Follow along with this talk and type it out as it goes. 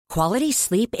Quality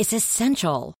sleep is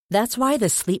essential. That's why the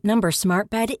Sleep Number Smart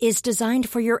Bed is designed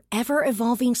for your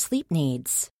ever-evolving sleep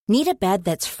needs. Need a bed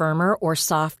that's firmer or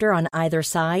softer on either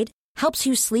side? Helps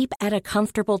you sleep at a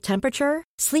comfortable temperature?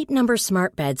 Sleep Number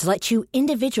Smart Beds let you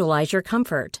individualize your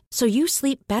comfort, so you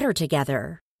sleep better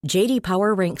together. J.D.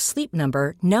 Power ranks Sleep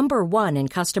Number number 1 in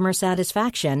customer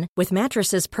satisfaction with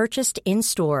mattresses purchased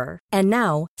in-store. And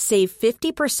now, save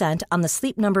 50% on the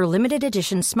Sleep Number Limited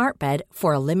Edition Smart Bed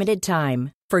for a limited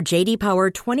time. For J.D. Power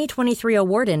 2023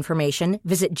 award information,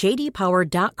 visit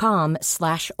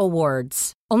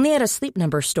jdpower.com/awards. Only at a Sleep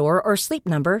Number store or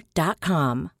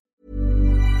sleepnumber.com.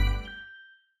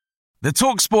 The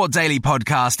TalkSport Daily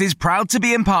podcast is proud to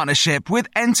be in partnership with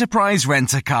Enterprise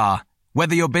Rent-A-Car.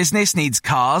 Whether your business needs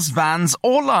cars, vans,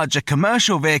 or larger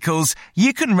commercial vehicles,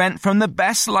 you can rent from the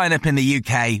best lineup in the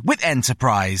UK with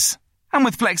Enterprise. And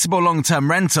with flexible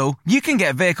long-term rental, you can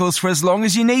get vehicles for as long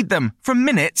as you need them, from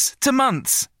minutes to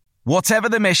months. Whatever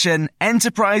the mission,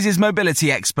 Enterprise's mobility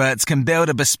experts can build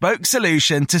a bespoke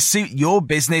solution to suit your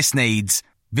business needs.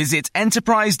 Visit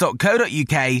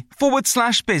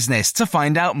enterprise.co.uk/business to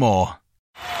find out more.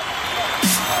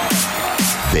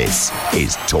 This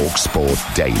is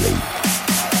TalkSport Daily.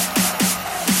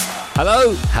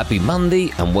 Hello, happy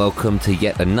Monday, and welcome to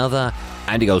yet another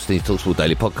Andy Goldstein's TalkSport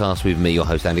Daily podcast with me, your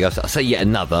host, Andy Goldstein. I say yet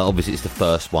another, obviously it's the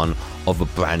first one of a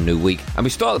brand new week. And we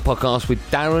start the podcast with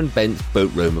Darren Bent's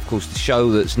Boot Room. Of course, the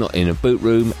show that's not in a boot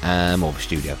room, or a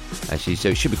studio, actually. So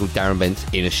it should be called Darren Bent's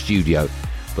in a Studio.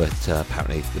 But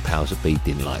apparently the powers that be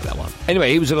didn't like that one.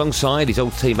 Anyway, he was alongside his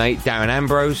old teammate Darren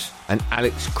Ambrose and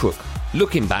Alex Crook,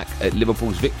 looking back at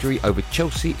Liverpool's victory over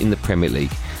Chelsea in the Premier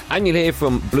League. And you'll hear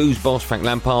from Blues boss Frank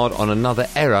Lampard on another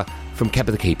error from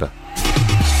Kepa the keeper.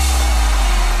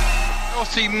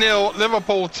 Chelsea 0,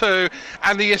 Liverpool 2,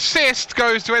 and the assist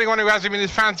goes to anyone who has him in his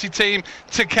fantasy team,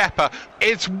 to Kepa.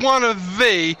 It's one of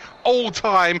the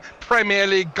all-time Premier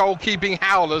League goalkeeping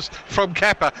howlers from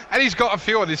Kepa, and he's got a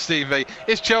few on his CV.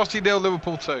 It's Chelsea 0,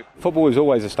 Liverpool 2. Football is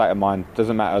always a state of mind.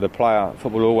 Doesn't matter the player.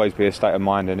 Football will always be a state of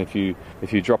mind, and if you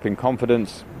drop in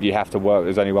confidence, you have to work.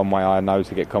 There's only one way I know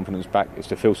to get confidence back. It's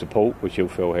to feel support, which you'll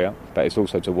feel here, but it's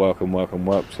also to work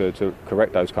to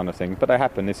correct those kind of things. But they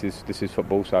happen. This is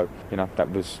football, so that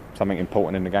was something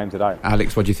important in the game today.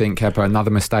 Alex, what do you think, Kepa?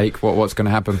 Another mistake? What's going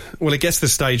to happen? Well, it gets to the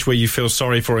stage where you feel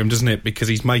sorry for him, doesn't it? Because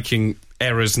he's making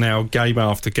errors now, game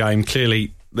after game.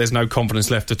 Clearly, there's no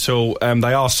confidence left at all.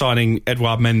 They are signing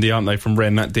Edouard Mendy, aren't they, from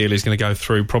Rennes? That deal is going to go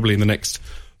through probably in the next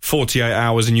 48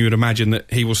 hours, and you would imagine that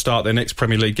he will start their next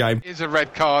Premier League game. It's a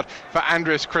red card for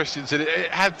Andreas Christensen.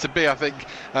 It had to be, I think,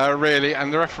 really,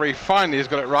 and the referee finally has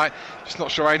got it right. Just not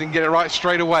sure I didn't get it right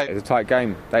straight away. It's a tight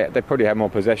game. They probably had more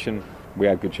possession. We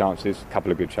had good chances, a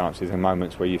couple of good chances, and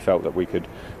moments where you felt that we could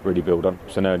really build on.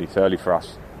 It's early for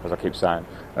us, as I keep saying.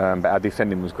 But our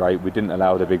defending was great. We didn't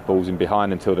allow the big balls in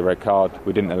behind until the red card.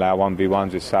 We didn't allow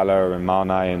 1v1s with Salah and Mane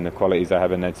and the qualities they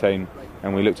have in their team.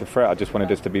 And we looked a threat. I just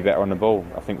wanted us to be better on the ball.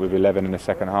 I think with 11 in the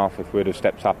second half, if we'd have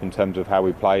stepped up in terms of how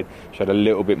we played, showed a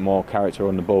little bit more character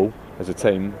on the ball as a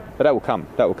team. But that will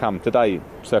come. Today,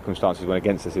 circumstances went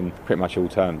against us in pretty much all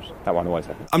terms. That won't always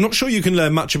happen. I'm not sure you can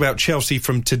learn much about Chelsea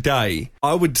from today.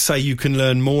 I would say you can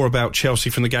learn more about Chelsea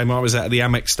from the game I was at the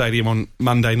Amex Stadium on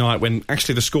Monday night, when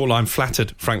actually the scoreline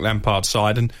flattered Frank Lampard's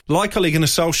side. And like Ole Gunnar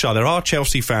Solskjaer, there are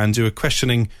Chelsea fans who are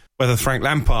questioning whether Frank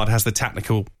Lampard has the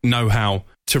tactical know-how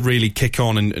to really kick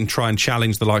on and try and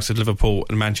challenge the likes of Liverpool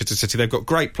and Manchester City. They've got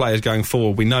great players going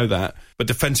forward, we know that, but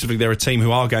defensively they're a team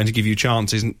who are going to give you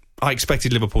chances, and I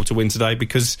expected Liverpool to win today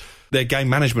because their game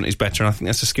management is better, and I think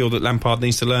that's a skill that Lampard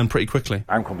needs to learn pretty quickly.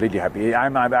 I'm completely happy.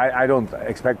 I don't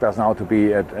expect us now to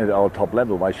be at our top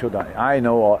level. Why should I? I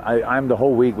know, I'm the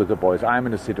whole week with the boys. I'm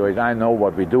in the situation. I know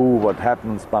what we do, what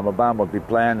happens, what we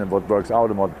plan, and what works out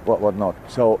and what not.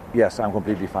 So, yes, I'm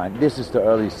completely fine. This is the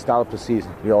early start of the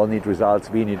season. We all need results.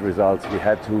 We need results. We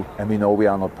had to, and we know we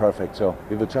are not perfect. So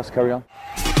we will just carry on.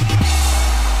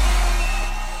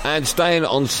 And staying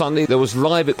on Sunday, there was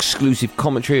live exclusive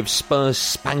commentary of Spurs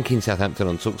spanking Southampton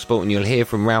on TalkSport, and you'll hear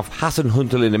from Ralph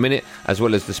Hasenhüttl in a minute, as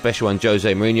well as the special one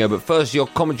Jose Mourinho. But first, your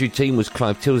commentary team was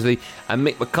Clive Tilsley and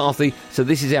Mick McCarthy, so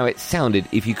this is how it sounded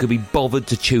if you could be bothered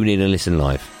to tune in and listen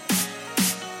live.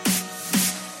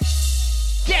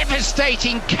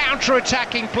 Devastating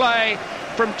counter-attacking play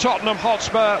from Tottenham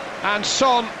Hotspur, and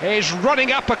Son is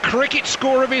running up a cricket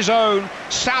score of his own.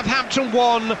 Southampton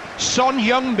 1, Son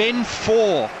Heung-min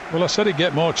 4. Well, I said he'd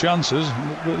get more chances.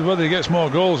 Whether he gets more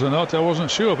goals or not, I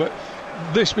wasn't sure. But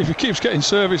this, if he keeps getting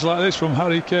service like this from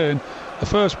Harry Kane, the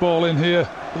first ball in here,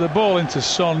 the ball into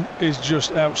Son is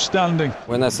just outstanding.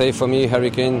 When I say for me Harry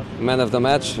Kane man of the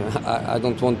match, I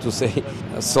don't want to say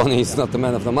Son is not the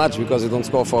man of the match because he don't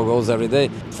score 4 goals every day.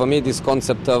 For me, this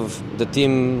concept of the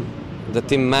team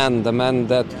man, the man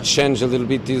that changed a little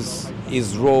bit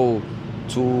his role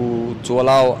to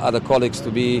allow other colleagues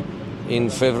to be in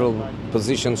favourable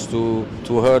positions to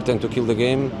hurt and to kill the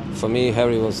game. For me,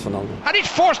 Harry was phenomenal. And it's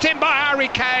forced in by Harry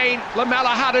Kane. Lamela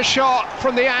had a shot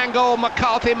from the angle.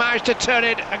 McCarthy managed to turn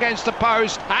it against the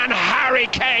post, and Harry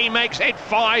Kane makes it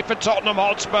 5 for Tottenham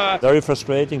Hotspur. Very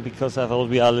frustrating because I thought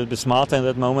we are a little bit smarter in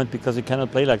that moment because you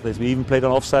cannot play like this. We even played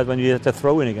on offside when we had a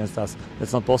throw-in against us.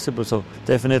 That's not possible, so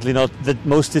definitely not the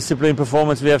most disciplined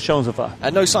performance we have shown so far.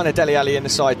 And no sign of Dele Alli in the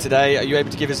side today. Are you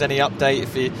able to give us any update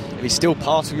if he's still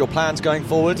part of your plans going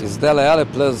forward? It's Dele Alli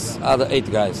plus other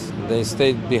 8 guys. They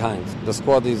stayed behind. The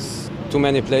squad is too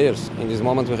many players. In this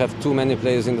moment we have too many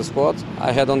players in the squad.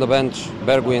 I had on the bench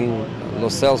Bergwijn, Lo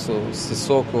Celso,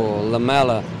 Sissoko,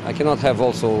 Lamela. I cannot have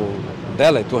also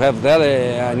Dele. To have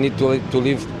Dele, I need to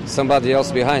leave somebody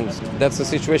else behind. That's the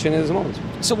situation in this moment.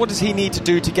 So what does he need to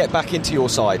do to get back into your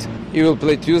side? He will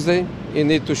play Tuesday. He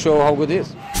needs to show how good he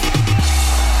is.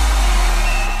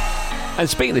 And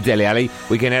speaking of Dele Alli,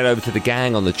 we can head over to the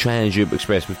gang on the Trans-Europe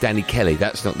Express with Danny Kelly.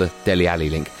 That's not the Dele Alli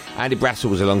link. Andy Brassel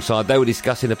was alongside. They were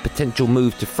discussing a potential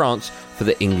move to France for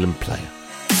the England player.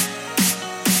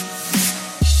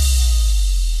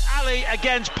 Alli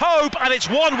against Pope, and it's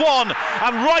 1-1.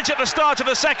 And right at the start of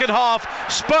the second half,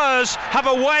 Spurs have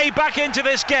a way back into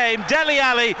this game. Dele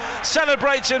Alli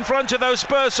celebrates in front of those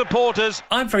Spurs supporters.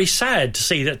 I'm very sad to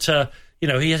see that...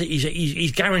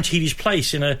 he's guaranteed his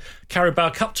place in a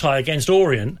Carabao Cup tie against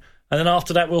Orient, and then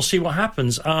after that we'll see what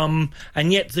happens. And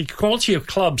yet the quality of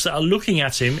clubs that are looking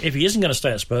at him, if he isn't going to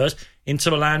stay at Spurs,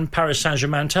 Inter Milan, Paris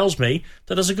Saint-Germain, tells me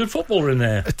that there's a good footballer in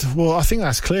there. Well, I think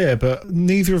that's clear, but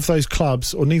neither of those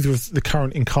clubs, or neither of the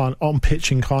current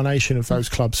on-pitch incarnation of those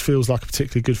clubs feels like a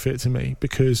particularly good fit to me,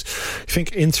 because I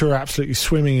think Inter are absolutely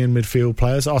swimming in midfield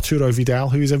players. Arturo Vidal,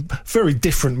 who is a very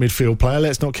different midfield player,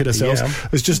 let's not kid ourselves,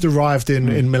 has just arrived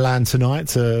in Milan tonight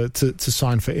to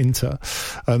sign for Inter.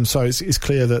 So it's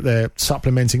clear that they're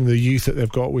supplementing the youth that they've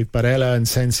got with Barella and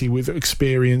Sensi with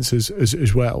experience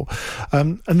as well.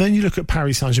 And then you look at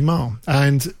Paris Saint-Germain,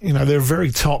 and they're a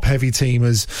very top-heavy team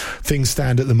as things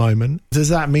stand at the moment. Does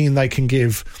that mean they can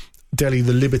give Dele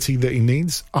the liberty that he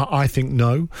needs? I think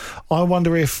no. I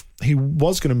wonder if he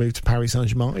was going to move to Paris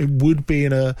Saint-Germain, it would be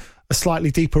in a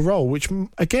slightly deeper role, which,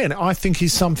 again, I think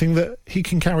is something that he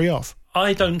can carry off.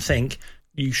 I don't think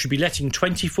you should be letting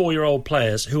 24-year-old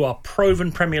players who are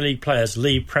proven Premier League players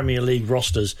leave Premier League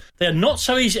rosters. They're not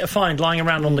so easy to find lying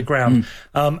around on the ground.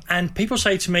 And people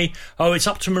say to me, it's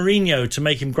up to Mourinho to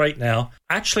make him great now.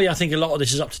 Actually, I think a lot of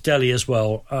this is up to Dele as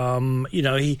well.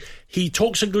 He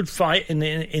talks a good fight in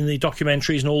the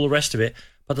documentaries and all the rest of it,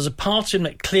 but there's a part of him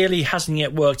that clearly hasn't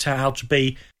yet worked out how to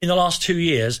be, in the last 2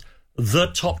 years, the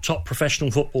top professional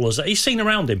footballers that he's seen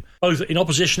around him, both in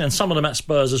opposition and some of them at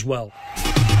Spurs as well.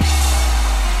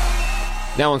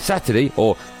 Now on Saturday,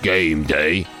 or game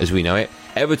day as we know it,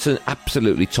 Everton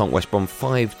absolutely tonked West Brom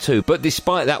 5-2. But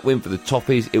despite that win for the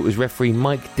Toffees, it was referee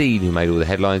Mike Dean who made all the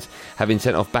headlines, having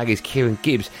sent off baggies Kieran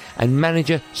Gibbs and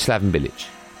manager Slaven Bilic.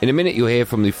 In a minute you'll hear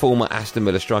from the former Aston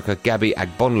Villa striker Gabby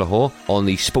Agbonlahor on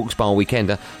the Sports Bar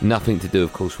Weekender. Nothing to do,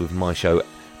 of course, with my show,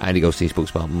 Andy Goldstein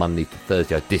Sports Bar, Monday to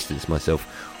Thursday. I distance myself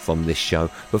from this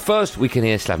show. But first we can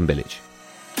hear Slaven Bilic.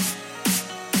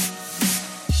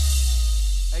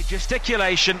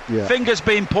 Gesticulation, fingers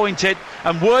being pointed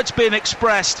and words being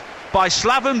expressed by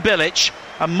Slaven Bilic,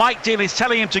 and Mike Dean is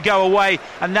telling him to go away,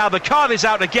 and now the card is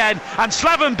out again, and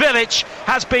Slaven Bilic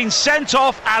has been sent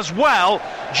off as well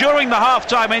during the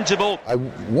half-time interval. I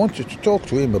wanted to talk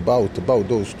to him about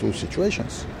those two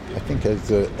situations. I think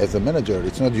as a manager,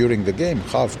 it's not during the game,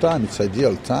 half-time, it's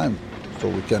ideal time, so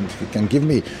he can give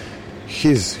me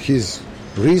his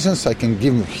reasons, I can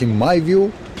give him my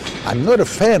view. I'm not a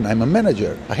fan, I'm a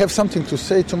manager. I have something to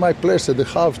say to my players at the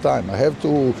half-time. I have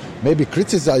to maybe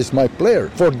criticize my player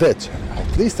for that.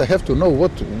 At least I have to know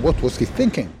what was he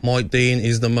thinking. Mike Dean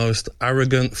is the most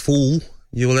arrogant fool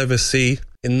you will ever see,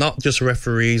 in not just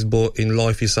referees but in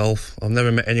life itself. I've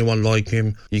never met anyone like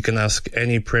him. You can ask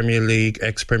any Premier League,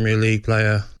 ex-Premier League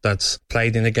player that's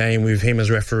played in a game with him as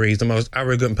referee. He's the most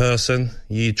arrogant person.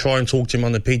 You try and talk to him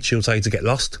on the pitch, he'll say to get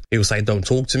lost. He'll say, don't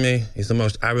talk to me. He's the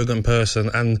most arrogant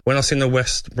person. And when I seen the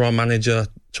West Brom manager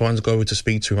trying to go over to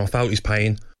speak to him. I felt his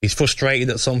pain. He's frustrated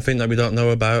at something that we don't know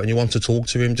about, and you want to talk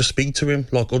to him. Just speak to him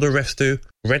like other refs do.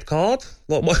 Red card?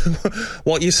 Like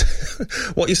what you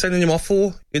sending him off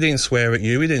for? He didn't swear at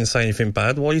you. He didn't say anything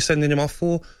bad. What are you sending him off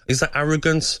for? Is that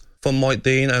arrogance from Mike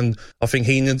Dean? And I think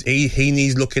he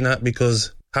needs looking at,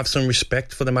 because have some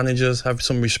respect for the managers, have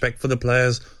some respect for the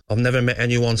players. I've never met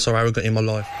anyone so arrogant in my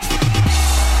life.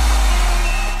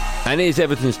 And here's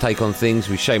Everton's take on things,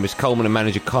 with Seamus Coleman and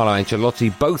manager Carlo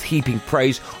Ancelotti both heaping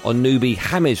praise on newbie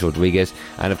James Rodriguez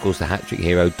and, of course, the hat-trick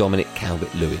hero Dominic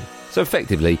Calvert-Lewin. So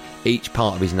effectively, each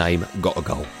part of his name got a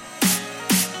goal.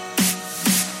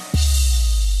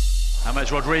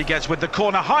 James Rodriguez with the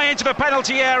corner high into the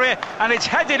penalty area, and it's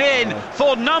headed in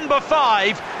for number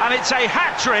 5, and it's a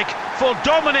hat-trick for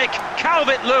Dominic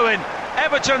Calvert-Lewin,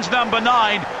 Everton's number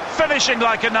 9, finishing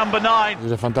like a number 9.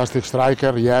 He's a fantastic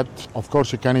striker, yet of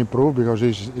course he can improve because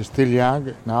he's still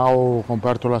young. Now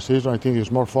compared to last season, I think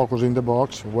he's more focused in the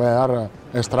box, where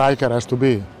a striker has to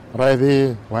be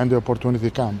ready when the opportunity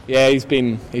comes. Yeah, he's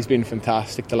been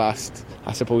fantastic the last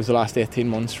 18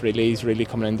 months really. He's really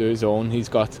coming into his own. He's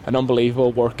got an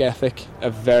unbelievable work ethic, a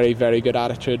very, very good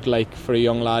attitude. Like, for a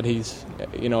young lad, he's,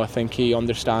 I think he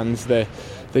understands the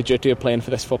duty of playing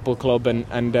for this football club,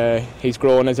 and he's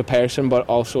grown as a person but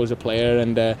also as a player,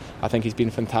 and I think he's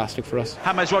been fantastic for us.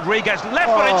 James Rodriguez,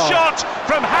 left-footed shot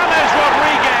from James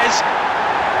Rodriguez,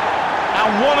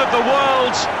 and one of the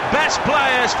world's best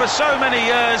players for so many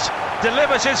years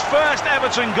delivers his first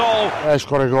Everton goal. He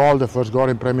scored a goal, the first goal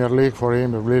in Premier League for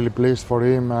him. I'm really pleased for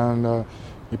him, and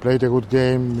he played a good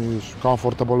game. He's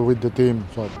comfortable with the team,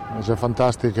 so it's a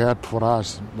fantastic help for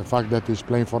us. The fact that he's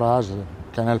playing for us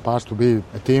can help us to be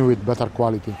a team with better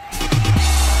quality.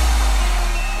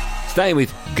 Staying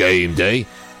with game day,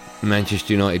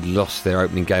 Manchester United lost their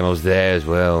opening game. I was there as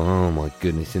well. Oh my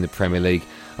goodness, in the Premier League,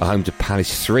 at home to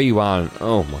Palace 3-1.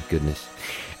 Oh my goodness.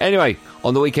 Anyway,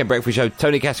 on the Weekend Breakfast Show,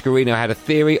 Tony Cascarino had a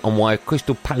theory on why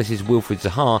Crystal Palace's Wilfried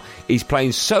Zaha is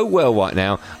playing so well right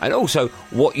now, and also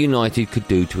what United could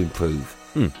do to improve.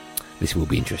 This will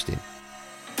be interesting.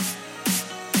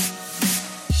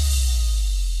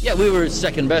 Yeah, we were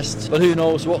second best, but who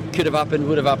knows what would have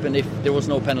happened if there was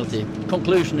no penalty.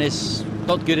 Conclusion is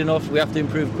not good enough. We have to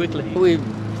improve quickly. We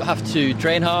have to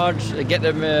train hard, get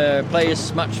them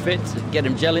players match fit, get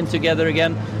them gelling together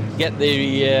again, get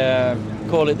the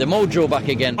the mojo back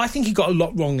again. I think he got a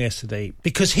lot wrong yesterday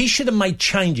because he should have made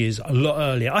changes a lot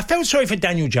earlier. I felt sorry for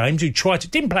Daniel James, who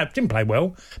didn't play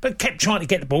well, but kept trying to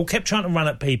get the ball, kept trying to run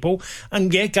at people, and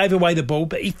gave away the ball.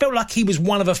 But he felt like he was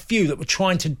one of a few that were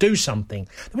trying to do something.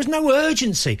 There was no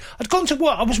urgency. I'd gone to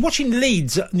work. I was watching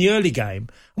Leeds in the early game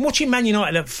and watching Man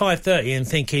United at 5:30 and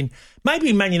thinking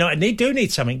maybe Man United do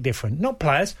need something different, not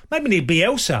players. Maybe need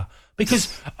Bielsa.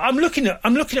 Because I'm looking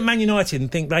at Man United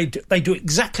and think they do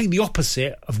exactly the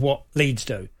opposite of what Leeds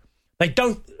do.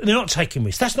 They're not taking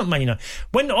risks. That's not Man United.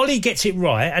 When Ollie gets it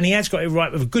right, and he has got it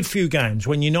right with a good few games,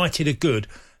 when United are good,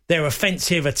 they're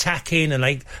offensive, attacking, and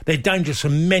they're dangerous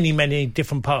from many, many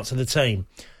different parts of the team.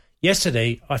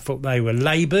 Yesterday, I thought they were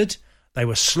laboured, they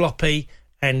were sloppy,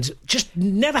 and just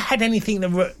never had anything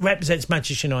that represents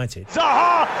Manchester United.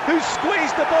 Zaha, who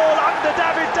squeezed the ball under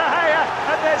David De Gea,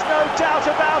 and there's no doubt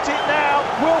about it now.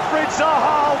 Wilfried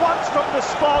Zaha, once from the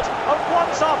spot, and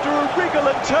once after a wriggle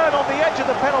and turn on the edge of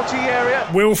the penalty area.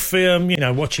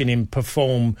 Wilfried, watching him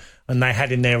perform, and they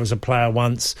had him there as a player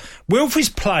once. Wilfried's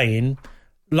playing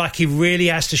like he really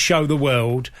has to show the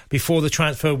world before the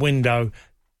transfer window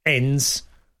ends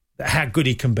how good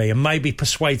he can be, and maybe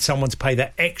persuade someone to pay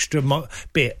that extra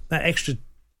bit, that extra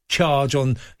charge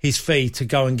on his fee to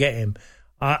go and get him.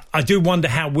 I do wonder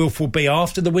how Wilf will be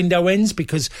after the window ends,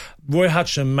 because Roy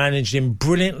Hodgson managed him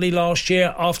brilliantly last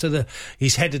year. After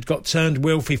his head had got turned,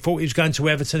 Wilf, he thought he was going to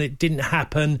Everton. It didn't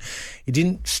happen. He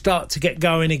didn't start to get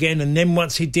going again, and then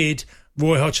once he did,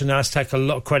 Roy Hodgson has to take a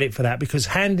lot of credit for that, because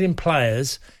handling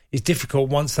players is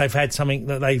difficult once they've had something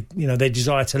that they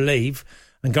desire to leave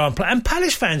and go and play. And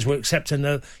Palace fans were accepting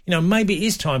that, maybe it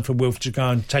is time for Wilf to go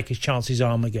and take his chance his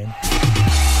arm again.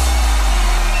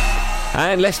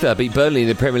 And Leicester beat Burnley in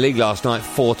the Premier League last night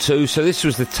 4-2. So this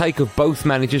was the take of both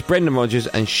managers, Brendan Rodgers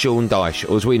and Sean Dyche,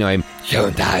 or as we know him,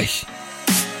 Sean Dyche.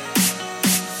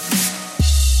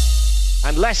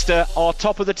 And Leicester are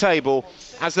top of the table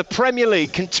as the Premier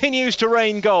League continues to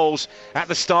rain goals at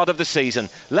the start of the season.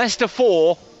 Leicester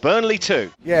 4, Burnley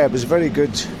 2. Yeah, it was a very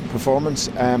good performance.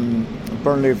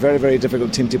 Burnley, a very, very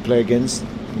difficult team to play against.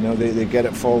 They get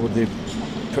it forward, they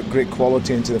put great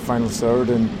quality into the final third,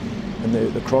 and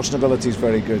the crossing ability is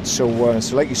very good. So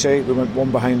like you say, we went one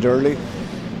behind early.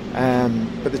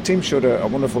 But the team showed a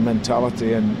wonderful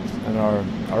mentality and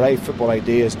our football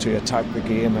ideas to attack the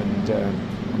game,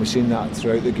 and we've seen that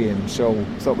throughout the game. So I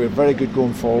thought we were very good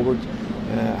going forward.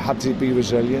 Had to be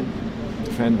resilient,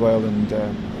 defend well, and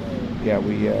we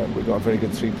got a very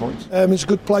good 3 points. It's a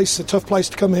good place, a tough place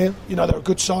to come here. You know, they're a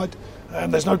good side.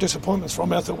 There's no disappointments from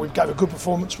me. I thought we gave a good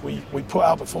performance. We put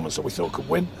out a performance that we thought could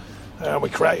win. We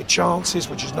created chances,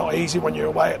 which is not easy when you're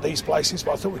away at these places,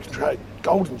 but I thought we could create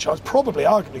golden chances, probably,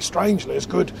 arguably, strangely, as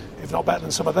good, if not better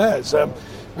than some of theirs.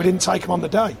 We didn't take them on the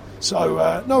day. So,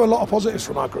 a lot of positives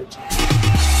from our groups.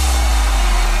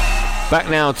 Back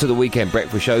now to the weekend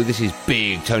breakfast show. This is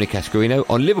big Tony Cascarino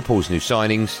on Liverpool's new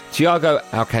signings, Thiago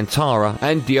Alcantara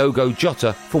and Diogo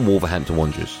Jota from Wolverhampton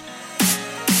Wanderers.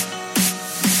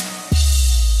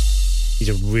 He's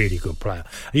a really good player.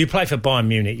 You play for Bayern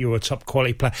Munich, you're a top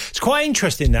quality player. It's quite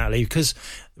interesting, Natalie, because there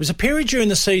was a period during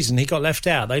the season he got left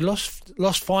out. They lost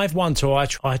 5-1 to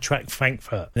Eintracht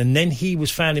Frankfurt, and then he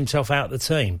found himself out of the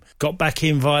team. Got back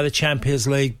in via the Champions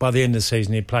League. By the end of the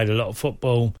season, he'd played a lot of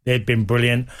football. He'd been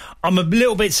brilliant. I'm a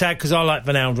little bit sad because I like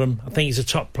Van Alderen. I think he's a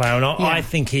top player, and I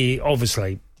think he,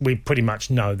 obviously, we pretty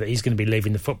much know that he's going to be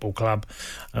leaving the football club,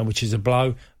 which is a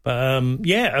blow. But,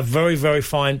 a very, very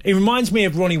fine. He reminds me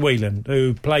of Ronnie Whelan,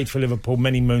 who played for Liverpool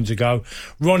many moons ago.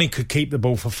 Ronnie could keep the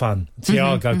ball for fun.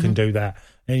 Thiago can do that.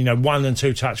 And, 1 and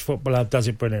 2 touch footballer does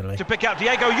it brilliantly. To pick up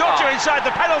Diogo Jota inside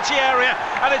the penalty area,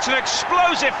 and it's an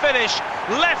explosive finish,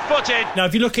 left-footed. Now,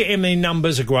 if you look at him, the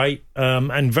numbers are great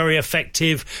and very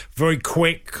effective, very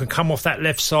quick, can come off that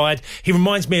left side. He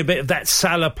reminds me a bit of that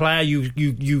Salah player.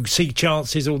 You see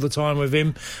chances all the time with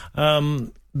him.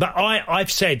 But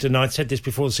I've said, and I said this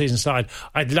before the season started,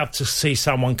 I'd love to see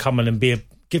someone come in and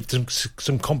give them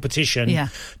some competition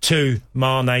to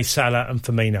Mane, Salah and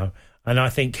Firmino. And I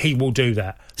think he will do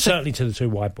that, certainly to the two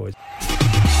white boys.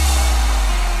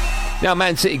 Now,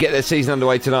 Man City get their season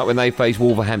underway tonight when they face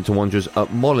Wolverhampton Wanderers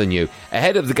at Molineux.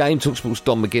 Ahead of the game, TalkSport's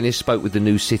Don McGuinness spoke with the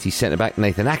new City centre-back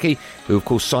Nathan Ake, who of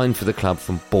course signed for the club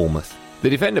from Bournemouth. The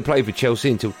defender played for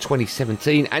Chelsea until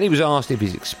 2017, and he was asked if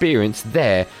his experience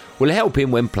there will help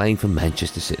him when playing for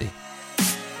Manchester City.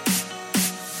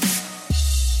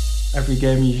 Every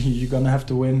game you're going to have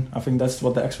to win. I think that's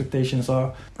what the expectations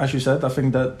are. As you said, I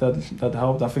think that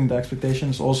helped. I think the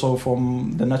expectations also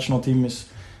from the national team is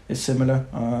similar.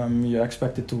 You're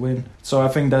expected to win. So I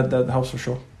think that helps for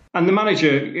sure. And the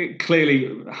manager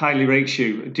clearly highly rates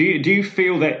you. Do you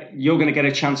feel that you're going to get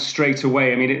a chance straight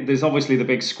away? I mean, there's obviously the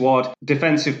big squad.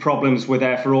 Defensive problems were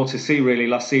there for all to see really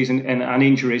last season, and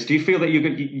injuries. Do you feel that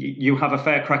you have a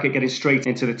fair crack at getting straight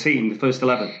into the team, the first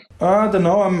 11? I don't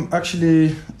know. I'm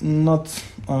actually not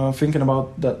thinking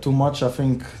about that too much. I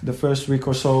think the first week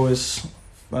or so is,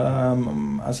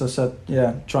 as I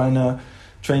said, trying to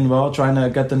train well, trying to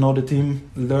get to know the team,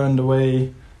 learn the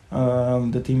way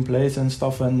the team plays and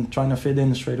stuff, and trying to fit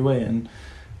in straight away. And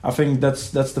I think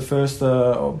that's the first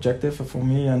objective for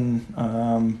me. And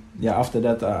after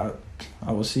that,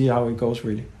 I will see how it goes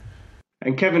really.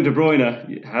 And Kevin De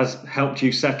Bruyne has helped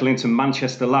you settle into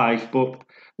Manchester life, but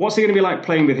what's it going to be like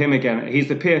playing with him again? He's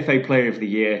the PFA Player of the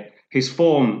Year. His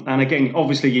form, and again,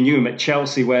 obviously you knew him at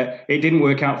Chelsea where it didn't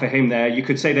work out for him there. You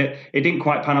could say that it didn't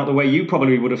quite pan out the way you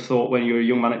probably would have thought when you were a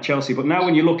young man at Chelsea. But now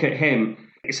when you look at him,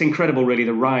 it's incredible really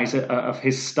the rise of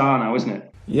his star now, isn't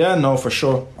it? Yeah, no, for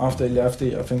sure. After he left,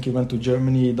 I think he went to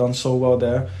Germany, he done so well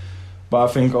there. But I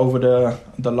think over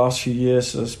the last few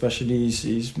years, especially,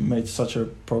 he's made such a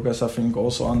progress. I think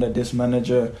also under this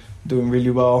manager, doing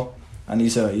really well. And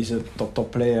he's a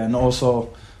top player and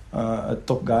also a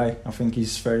top guy. I think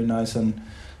he's very nice, and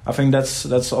I think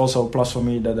that's also a plus for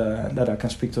me that I can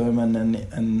speak to him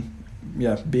and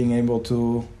being able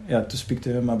to speak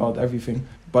to him about everything.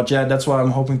 But that's what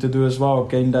I'm hoping to do as well,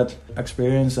 gain that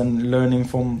experience and learning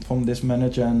from this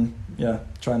manager and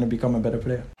trying to become a better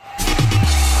player.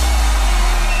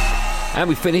 And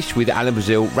we finished with Alan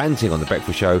Brazil ranting on The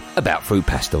Breakfast Show about fruit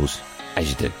pastels, as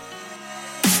you do.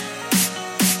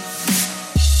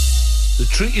 The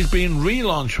treat is being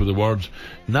relaunched with the words,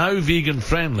 now vegan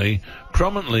friendly,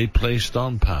 prominently placed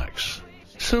on packs.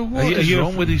 So what is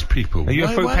wrong with these people? Are you a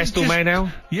fruit pestle man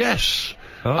now? Yes.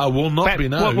 I will not be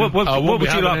now. What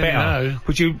would you like better?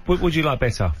 What would you like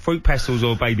better? Fruit pastels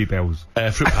or baby bells?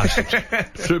 Fruit pastels.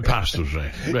 Fruit pastels,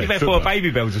 Ray. You went for baby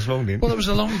bells this morning. Well, it was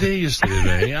a long day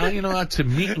yesterday, Ray. I had to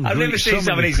meet and I've never seen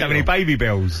somebody so many baby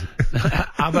bells.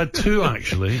 I've had 2,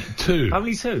 actually. 2.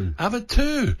 Only 2? I've had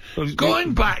 2.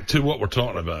 Going back to what we're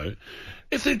talking about,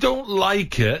 if they don't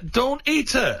like it, don't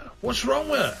eat it. What's wrong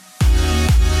with it?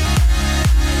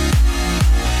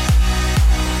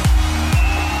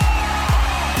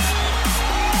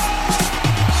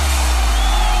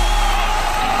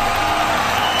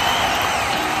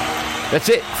 That's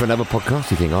it for another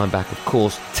podcast. You think I'm back, of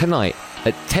course, tonight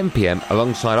at 10 p.m.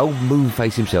 alongside old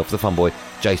Moonface himself, the fun boy,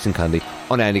 Jason Cundy,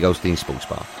 on Andy Goldstein's Sports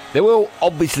Bar. There will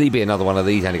obviously be another one of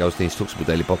these Andy Goldstein's Talksport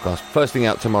Daily podcast first thing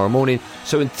out tomorrow morning.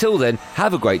 So until then,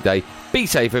 have a great day. Be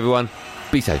safe, everyone.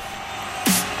 Be safe.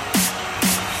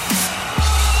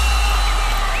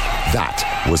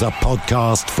 That was a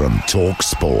podcast from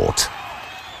TalkSport.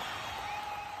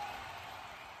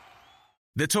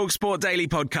 The TalkSport Daily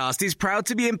Podcast is proud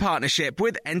to be in partnership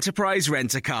with Enterprise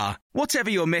Rent-A-Car. Whatever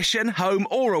your mission, home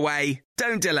or away,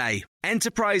 don't delay.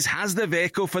 Enterprise has the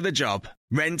vehicle for the job.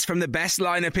 Rent from the best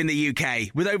lineup in the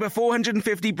UK. With over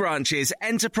 450 branches,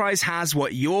 Enterprise has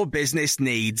what your business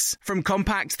needs. From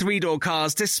compact three-door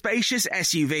cars to spacious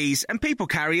SUVs and people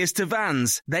carriers to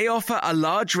vans, they offer a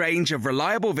large range of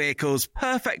reliable vehicles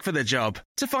perfect for the job.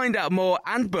 To find out more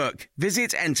and book,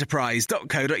 visit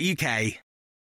enterprise.co.uk.